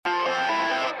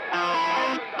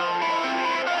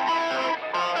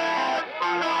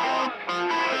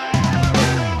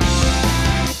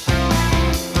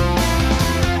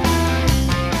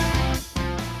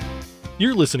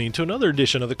You're listening to another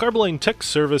edition of the Carboline Tech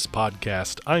Service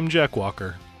Podcast. I'm Jack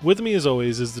Walker. With me, as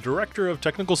always, is the Director of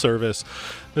Technical Service,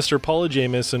 Mr. Paula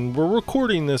Jamis, and we're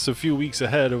recording this a few weeks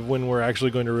ahead of when we're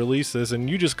actually going to release this, and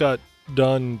you just got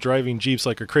done driving Jeeps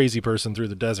like a crazy person through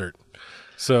the desert.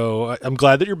 So I'm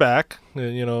glad that you're back.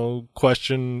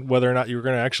 Question whether or not you were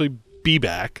going to actually be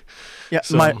back. Yeah,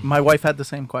 so, my wife had the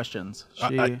same questions.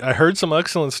 I heard some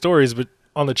excellent stories, but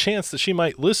on the chance that she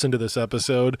might listen to this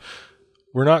episode,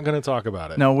 we're not going to talk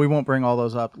about it. No, we won't bring all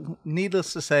those up.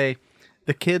 Needless to say,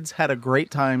 the kids had a great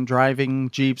time driving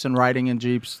Jeeps and riding in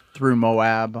Jeeps through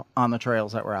Moab on the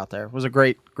trails that were out there. It was a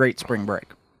great spring break.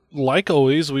 Like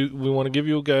always, we want to give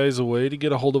you guys a way to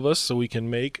get a hold of us so we can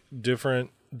make different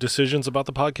decisions about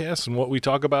the podcast and what we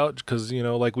talk about. Because,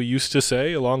 like we used to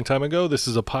say a long time ago, this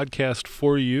is a podcast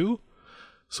for you.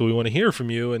 So we want to hear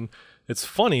from you. And it's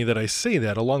funny that I say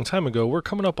that a long time ago. We're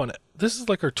coming up on, this is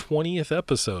like our 20th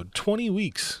episode, 20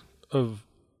 weeks of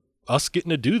us getting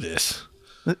to do this.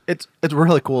 It's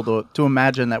really cool to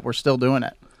imagine that we're still doing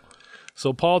it.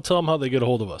 So Paul, tell them how they get a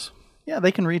hold of us. Yeah,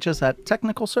 they can reach us at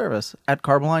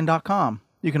technicalservice@carboline.com.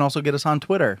 You can also get us on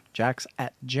Twitter. Jack's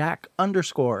at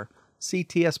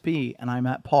Jack_CTSP, and I'm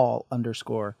at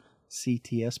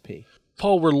Paul_CTSP.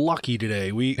 Paul, we're lucky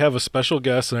today. We have a special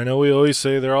guest, and I know we always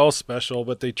say they're all special,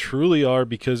 but they truly are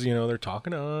because, they're talking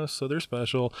to us, so they're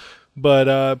special.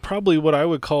 But probably what I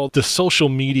would call the social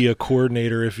media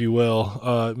coordinator, if you will,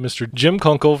 Mr. Jim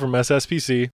Kunkel from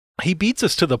SSPC. He beats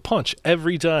us to the punch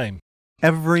every time.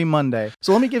 Every Monday.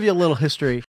 So let me give you a little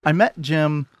history. I met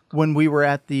Jim when we were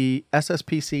at the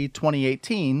SSPC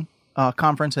 2018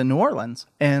 conference in New Orleans,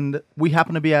 and we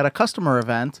happened to be at a customer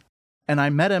event. And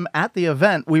I met him at the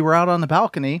event. We were out on the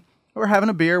balcony. We're having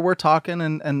a beer. We're talking.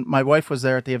 And my wife was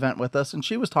there at the event with us. And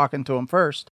she was talking to him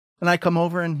first. And I come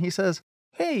over and he says,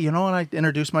 hey, and I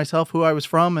introduced myself, who I was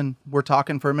from. And we're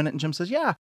talking for a minute. And Jim says,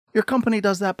 yeah, your company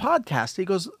does that podcast. He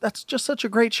goes, that's just such a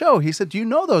great show. He said, do you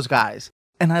know those guys?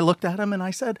 And I looked at him and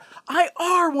I said, I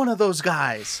are one of those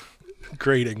guys.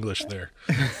 Great English there.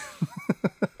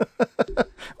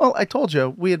 Well, I told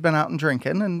you we had been out and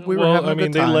drinking, and we were having a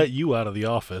good time. They let you out of the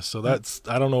office, so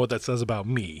I don't know what that says about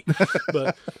me.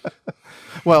 But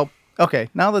well, okay,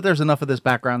 now that there's enough of this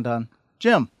background done,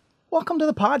 Jim, welcome to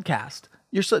the podcast.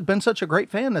 You've been such a great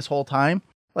fan this whole time.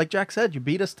 Like Jack said, you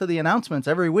beat us to the announcements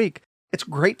every week. It's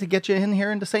great to get you in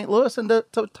here into St. Louis and to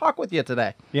talk with you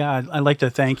today. Yeah, I'd like to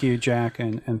thank you, Jack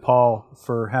and Paul,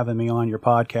 for having me on your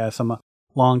podcast. I'm a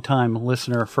long-time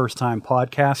listener, first-time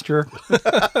podcaster.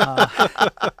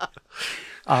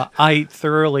 I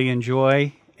thoroughly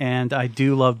enjoy, and I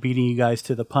do love beating you guys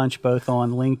to the punch, both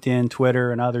on LinkedIn,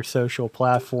 Twitter, and other social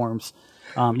platforms.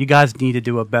 You guys need to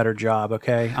do a better job,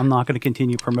 okay? I'm not going to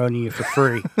continue promoting you for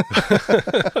free.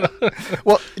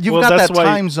 Well, you've got that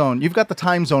time zone. You've got the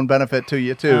time zone benefit to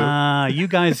you, too. You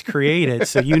guys create it,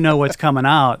 so you know what's coming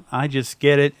out. I just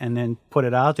get it and then put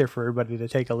it out there for everybody to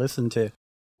take a listen to.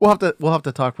 We'll have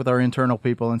to talk with our internal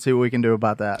people and see what we can do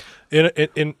about that.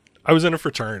 I was in a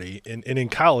fraternity, and in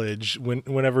college,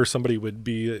 whenever somebody would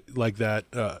be like that,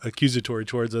 accusatory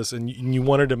towards us, and you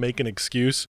wanted to make an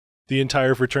excuse, the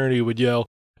entire fraternity would yell,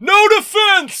 "No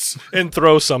defense!" and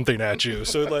throw something at you.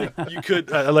 So you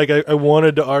could, I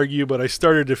wanted to argue, but I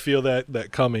started to feel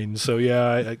that coming. So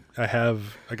yeah, I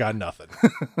got nothing.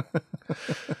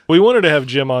 We wanted to have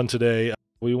Jim on today.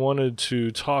 We wanted to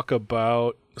talk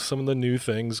about some of the new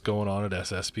things going on at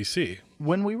SSPC.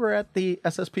 When we were at the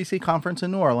SSPC conference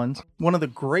in New Orleans, one of the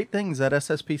great things that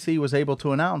SSPC was able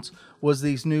to announce was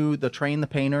these new, the Train the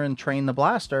Painter and Train the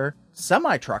Blaster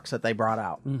semi-trucks that they brought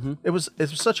out. Mm-hmm. It was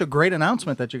such a great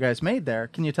announcement that you guys made there.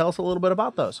 Can you tell us a little bit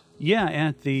about those? Yeah,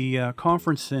 at the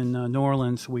conference in New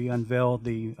Orleans, we unveiled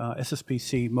the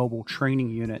SSPC Mobile Training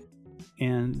Unit.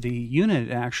 And the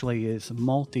unit actually is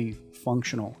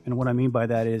multifunctional. And what I mean by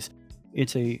that is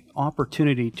it's an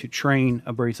opportunity to train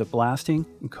abrasive blasting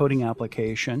and coating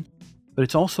application, but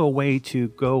it's also a way to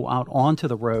go out onto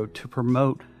the road to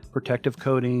promote protective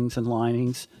coatings and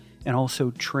linings and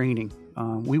also training.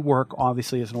 We work,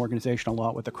 obviously, as an organization a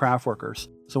lot with the craft workers.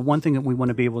 So one thing that we want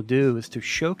to be able to do is to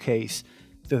showcase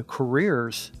the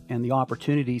careers and the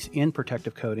opportunities in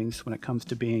protective coatings when it comes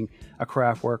to being a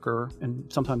craft worker and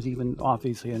sometimes even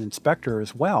obviously an inspector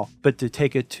as well, but to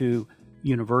take it to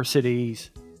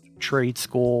universities, trade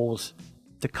schools,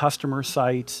 to customer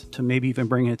sites, to maybe even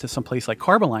bring it to some place like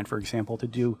Carboline, for example, to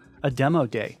do a demo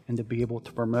day and to be able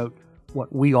to promote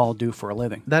what we all do for a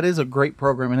living. That is a great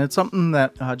program, and it's something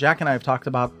that Jack and I have talked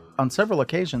about on several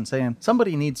occasions, saying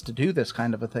somebody needs to do this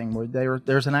kind of a thing where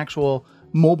there's an actual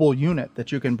mobile unit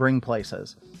that you can bring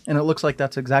places. And it looks like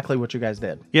that's exactly what you guys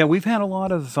did. Yeah, we've had a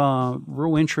lot of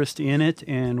real interest in it,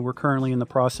 and we're currently in the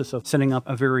process of setting up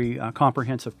a very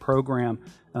comprehensive program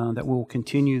that will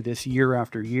continue this year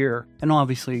after year. And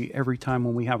obviously, every time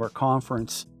when we have our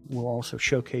conference, we'll also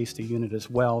showcase the unit as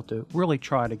well to really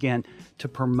try it again to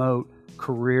promote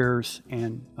careers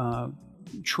and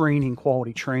training,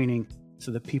 quality training,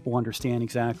 so that people understand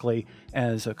exactly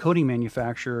as a coating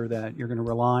manufacturer that you're going to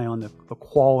rely on the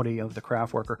quality of the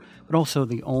craft worker, but also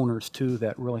the owners too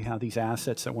that really have these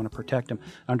assets that want to protect them.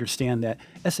 Understand that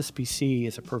SSPC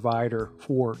is a provider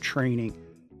for training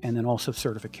and then also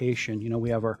certification. You know, we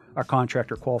have our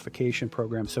contractor qualification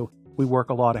program, so we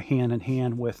work a lot of hand in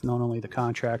hand with not only the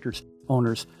contractors,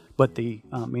 owners, but the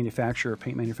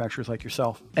paint manufacturers like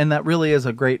yourself. And that really is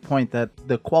a great point, that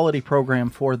the quality program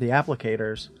for the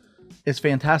applicators is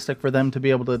fantastic for them to be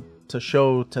able to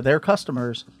show to their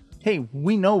customers, hey,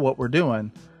 we know what we're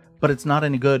doing, but it's not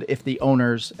any good if the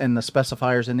owners and the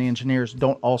specifiers and the engineers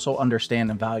don't also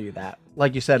understand and value that.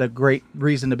 Like you said, a great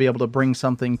reason to be able to bring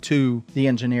something to the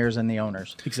engineers and the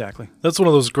owners. Exactly. That's one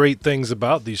of those great things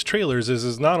about these trailers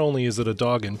is not only is it a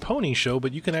dog and pony show,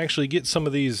 but you can actually get some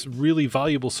of these really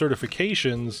valuable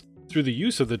certifications through the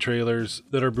use of the trailers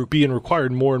that are being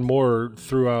required more and more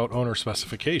throughout owner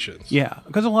specifications. Yeah,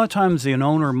 because a lot of times an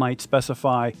owner might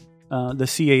specify the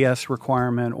CAS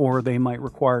requirement, or they might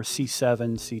require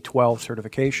C7, C12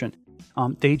 certification.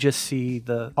 They just see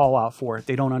the call out for it.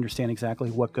 They don't understand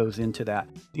exactly what goes into that.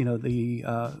 You know,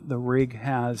 the rig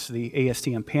has the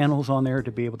ASTM panels on there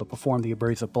to be able to perform the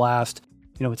abrasive blast.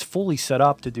 You know, it's fully set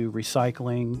up to do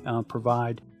recycling,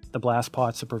 provide the blast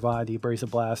pots to provide the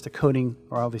abrasive blast, the coating,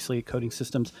 or obviously coating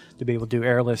systems to be able to do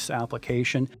airless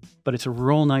application. But it's a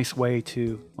real nice way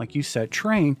to, like you said,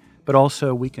 train, but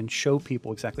also we can show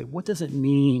people exactly what does it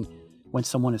mean when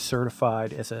someone is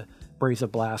certified as a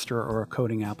abrasive blaster or a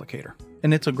coating applicator.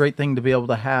 And it's a great thing to be able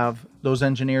to have those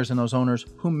engineers and those owners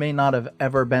who may not have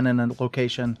ever been in a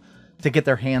location to get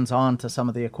their hands on to some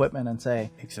of the equipment and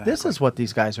say, exactly, this is what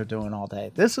these guys are doing all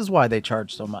day. This is why they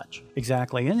charge so much.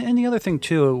 Exactly. And the other thing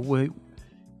too,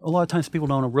 a lot of times people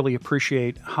don't really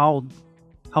appreciate how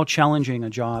challenging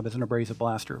a job is an abrasive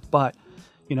blaster. But,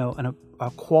 you know, a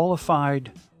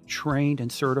qualified, trained,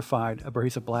 and certified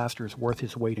abrasive blaster is worth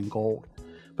his weight in gold,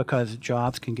 because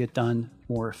jobs can get done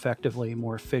more effectively,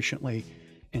 more efficiently,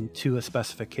 and to a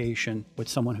specification with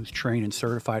someone who's trained and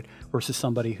certified versus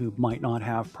somebody who might not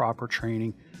have proper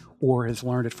training or has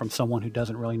learned it from someone who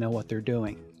doesn't really know what they're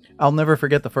doing. I'll never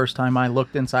forget the first time I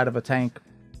looked inside of a tank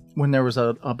when there was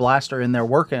a blaster in there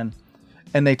working,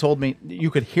 and they told me you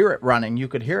could hear it running, you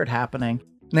could hear it happening.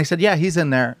 And they said, yeah, he's in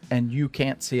there, and you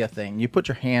can't see a thing. You put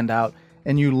your hand out,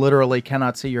 and you literally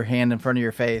cannot see your hand in front of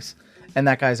your face, and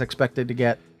that guy's expected to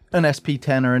get an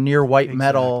SP10 or a near white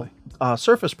metal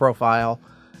surface profile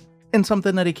in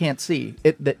something that he can't see.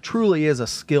 That truly is a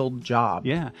skilled job.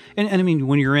 Yeah. And I mean,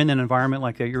 when you're in an environment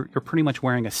like that, you're pretty much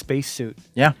wearing a spacesuit.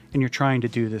 Yeah. And you're trying to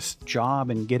do this job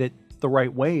and get it the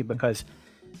right way, because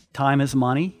time is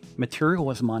money,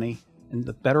 material is money, and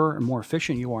the better and more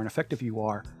efficient you are and effective you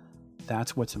are,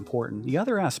 that's what's important. The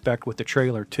other aspect with the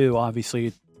trailer too,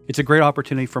 obviously, it's a great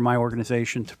opportunity for my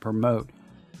organization to promote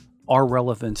our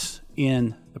relevance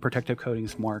in the protective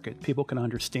coatings market. People can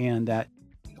understand that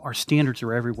our standards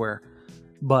are everywhere,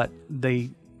 but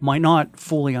they might not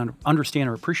fully understand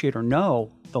or appreciate or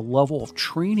know the level of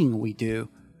training we do,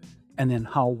 and then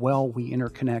how well we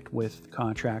interconnect with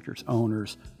contractors,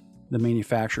 owners, the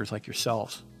manufacturers like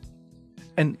yourselves.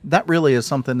 And that really is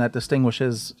something that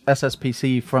distinguishes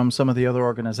SSPC from some of the other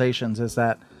organizations, is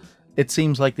that it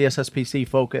seems like the SSPC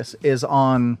focus is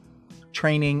on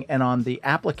training and on the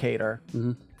applicator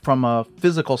from a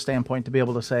physical standpoint, to be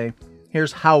able to say,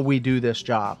 here's how we do this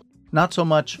job. Not so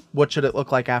much what should it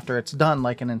look like after it's done,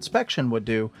 like an inspection would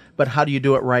do, but how do you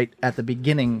do it right at the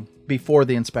beginning before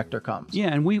the inspector comes? Yeah,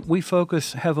 and we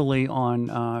focus heavily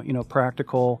on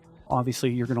practical.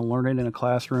 Obviously, you're going to learn it in a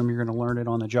classroom, you're going to learn it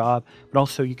on the job, but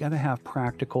also you got to have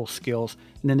practical skills,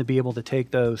 and then to be able to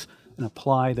take those and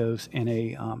apply those in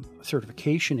a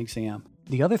certification exam.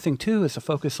 The other thing too is to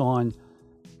focus on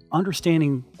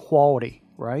understanding quality,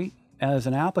 right? As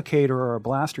an applicator or a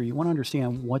blaster, you want to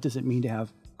understand what does it mean to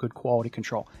have good quality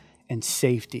control, and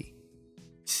safety.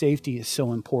 Safety is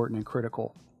so important and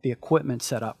critical. The equipment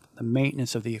setup, the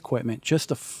maintenance of the equipment,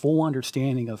 just a full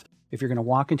understanding of, if you're going to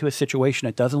walk into a situation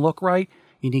that doesn't look right,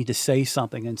 you need to say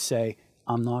something and say,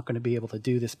 I'm not going to be able to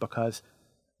do this because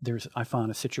I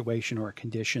found a situation or a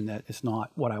condition that is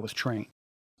not what I was trained.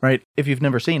 Right. If you've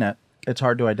never seen it, it's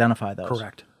hard to identify those.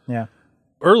 Correct. Yeah.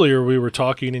 Earlier we were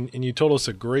talking and you told us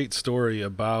a great story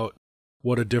about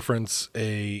what a difference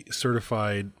a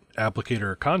certified applicator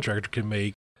or contractor can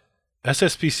make,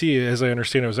 SSPC, as I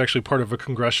understand it, was actually part of a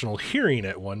congressional hearing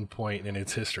at one point in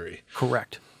its history.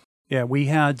 Correct. Yeah, we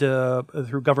had,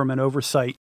 through government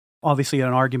oversight, obviously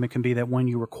an argument can be that when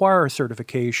you require a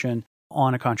certification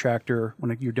on a contractor,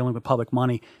 when you're dealing with public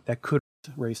money, that could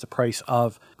raise the price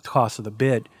of the cost of the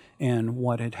bid. And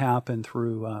what had happened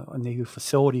through a Navy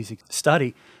facilities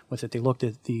study was that they looked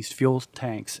at these fuel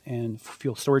tanks and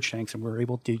fuel storage tanks and were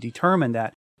able to determine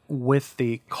that with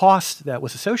the cost that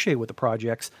was associated with the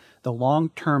projects, the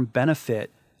long-term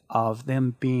benefit of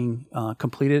them being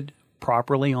completed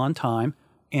properly on time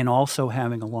and also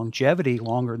having a longevity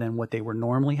longer than what they were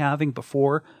normally having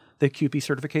before the QP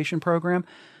certification program,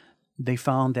 they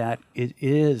found that it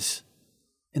is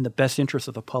in the best interest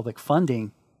of the public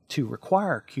funding to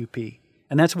require QP.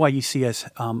 And that's why you see us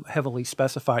heavily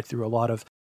specified through a lot of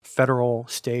federal,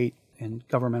 state, and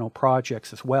governmental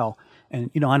projects as well. And,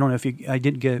 I don't know if I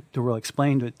didn't get to really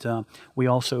explain, but we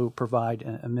also provide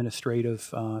administrative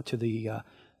to the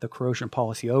corrosion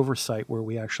policy oversight, where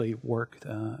we actually work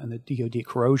in the DoD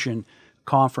corrosion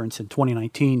conference in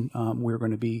 2019. We're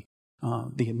going to be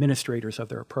the administrators of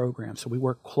their program. So we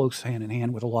work close hand in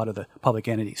hand with a lot of the public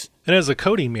entities. And as a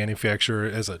coating manufacturer,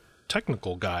 as a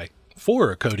technical guy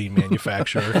for a coating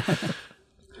manufacturer,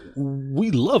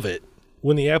 we love it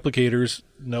when the applicators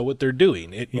know what they're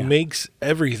doing. It makes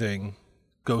everything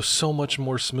go so much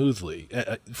more smoothly.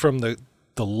 From the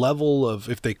level of,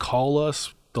 if they call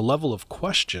us, the level of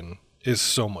question is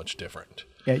so much different.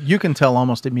 Yeah, you can tell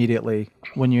almost immediately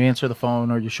when you answer the phone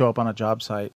or you show up on a job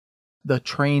site, the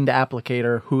trained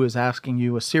applicator who is asking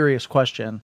you a serious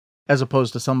question, as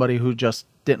opposed to somebody who just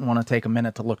didn't want to take a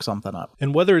minute to look something up.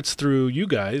 And whether it's through you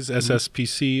guys,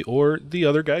 SSPC, or the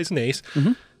other guys, NACE,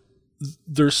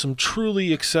 there's some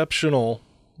truly exceptional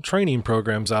training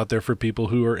programs out there for people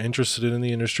who are interested in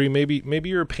the industry. Maybe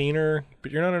you're a painter,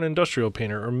 but you're not an industrial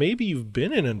painter, or maybe you've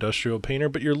been an industrial painter,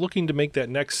 but you're looking to make that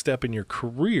next step in your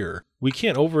career. We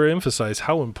can't overemphasize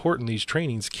how important these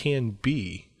trainings can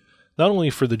be, not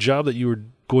only for the job that you are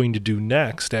going to do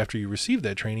next after you receive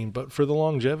that training, but for the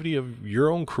longevity of your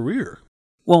own career.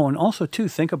 Well, and also, too,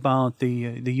 think about the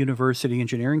university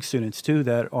engineering students, too,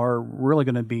 that are really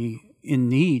going to be in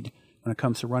need when it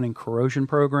comes to running corrosion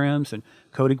programs and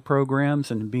coating programs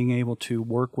and being able to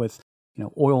work with,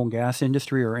 oil and gas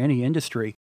industry or any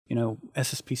industry.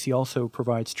 SSPC also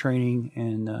provides training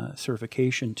and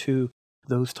certification to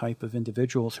those type of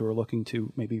individuals who are looking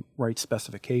to maybe write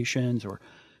specifications or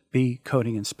be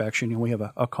coating inspection. We have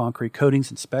a concrete coatings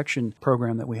inspection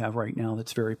program that we have right now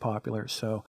that's very popular.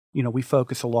 So, we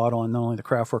focus a lot on not only the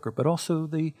craft worker, but also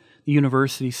the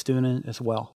university student as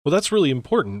well. Well, that's really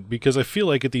important, because I feel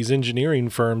like at these engineering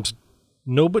firms,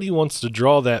 nobody wants to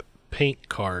draw that paint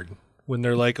card when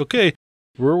they're like, okay,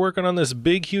 we're working on this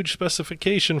big, huge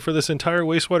specification for this entire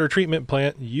wastewater treatment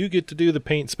plant. You get to do the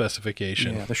paint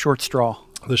specification. Yeah, the short straw.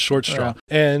 The short straw.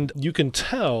 Yeah. And you can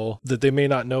tell that they may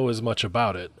not know as much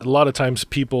about it. A lot of times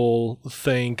people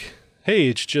think, hey,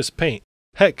 it's just paint.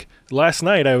 Heck, last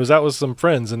night I was out with some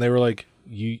friends and they were like,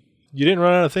 you didn't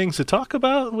run out of things to talk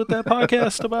about with that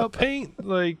podcast about paint?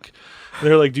 Like,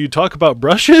 they're like, do you talk about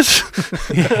brushes?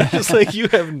 Just like, you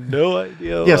have no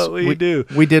idea what we do.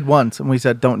 We did once and we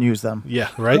said, don't use them. Yeah,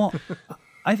 right? Well,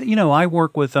 I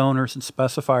work with owners and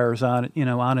specifiers out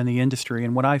in the industry,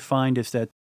 and what I find is that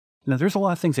there's a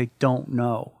lot of things they don't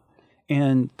know.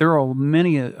 And there are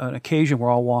many an occasion where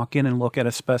I'll walk in and look at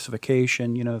a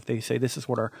specification, if they say this is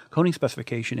what our coating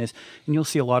specification is, and you'll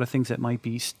see a lot of things that might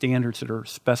be standards that are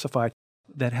specified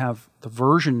that have the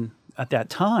version at that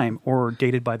time or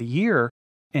dated by the year,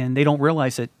 and they don't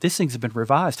realize that this thing's been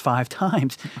revised 5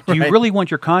 times. Do you really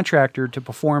want your contractor to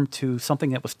perform to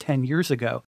something that was 10 years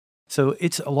ago? So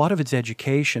it's a lot of it's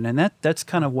education, and that's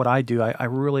kind of what I do. I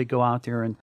really go out there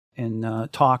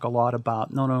and talk a lot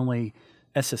about not only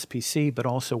SSPC, but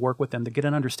also work with them to get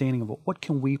an understanding of what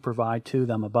can we provide to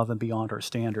them above and beyond our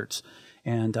standards.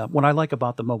 And what I like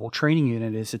about the mobile training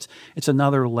unit is it's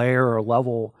another layer or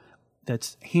level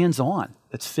that's hands-on,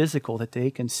 that's physical, that they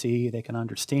can see, they can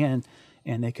understand,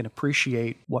 and they can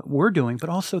appreciate what we're doing, but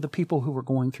also the people who are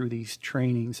going through these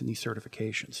trainings and these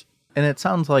certifications. And it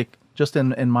sounds like, just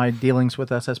in my dealings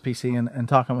with SSPC and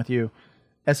talking with you,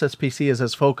 SSPC is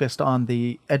as focused on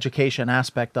the education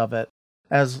aspect of it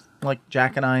as like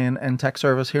Jack and I and Tech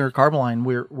Service here at Carboline.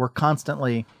 We're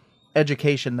constantly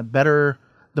education. The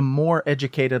more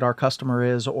educated our customer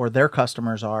is or their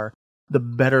customers are, the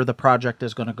better the project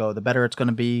is going to go, the better it's going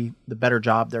to be, the better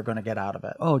job they're going to get out of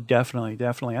it. Oh, definitely.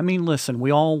 I mean, listen,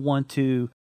 we all want to,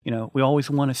 we always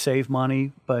want to save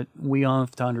money, but we all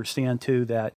have to understand too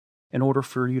that In order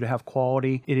for you to have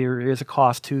quality, there is a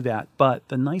cost to that. But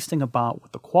the nice thing about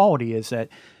with the quality is that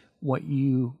what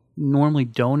you normally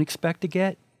don't expect to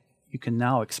get, you can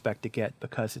now expect to get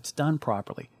because it's done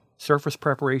properly. Surface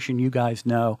preparation, you guys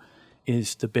know,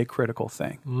 is the big critical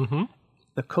thing. Mm-hmm.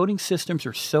 The coating systems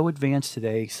are so advanced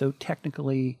today, so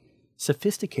technically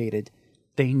sophisticated,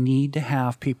 they need to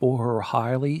have people who are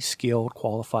highly skilled,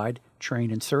 qualified,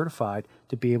 trained, and certified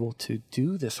to be able to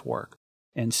do this work.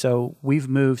 And so we've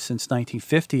moved since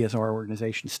 1950 as our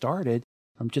organization started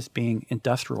from just being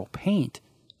industrial paint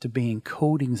to being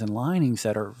coatings and linings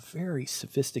that are very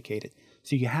sophisticated.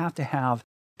 So you have to have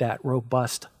that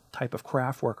robust type of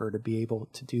craft worker to be able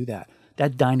to do that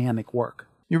dynamic work.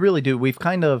 You really do. We've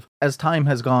kind of, as time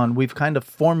has gone, we've kind of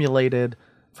formulated,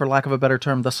 for lack of a better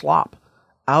term, the slop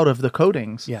out of the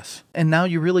coatings. Yes. And now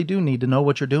you really do need to know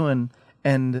what you're doing.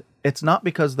 And it's not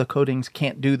because the coatings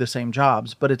can't do the same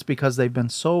jobs, but it's because they've been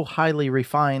so highly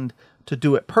refined to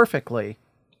do it perfectly.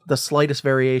 The slightest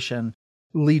variation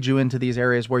leads you into these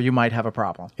areas where you might have a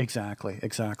problem. Exactly.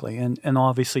 And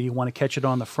obviously you want to catch it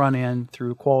on the front end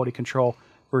through quality control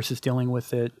versus dealing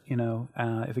with it,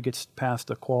 if it gets past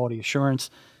the quality assurance,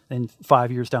 then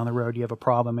 5 years down the road you have a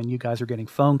problem and you guys are getting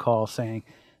phone calls saying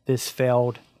this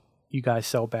failed, you guys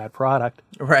sell bad product.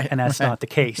 Right. And that's not the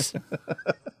case.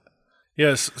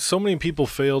 Yes, so many people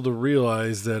fail to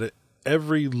realize that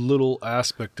every little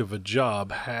aspect of a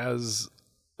job has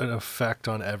an effect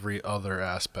on every other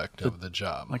aspect of the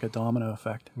job. Like a domino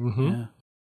effect. Mm-hmm. Yeah.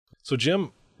 So,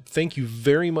 Jim, thank you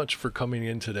very much for coming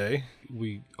in today.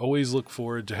 We always look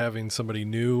forward to having somebody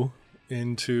new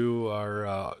into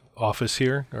our office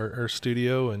here, our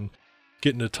studio, and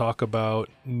getting to talk about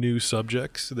new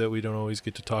subjects that we don't always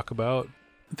get to talk about.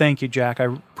 Thank you, Jack. I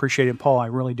appreciate it, Paul. I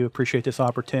really do appreciate this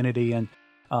opportunity. And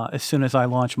as soon as I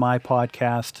launch my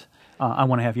podcast, I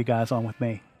want to have you guys on with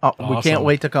me. Oh, Awesome. We can't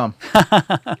wait to come.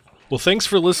 Well, thanks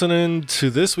for listening to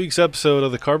this week's episode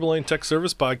of the Carboline Tech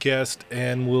Service Podcast,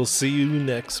 and we'll see you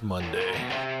next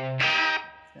Monday.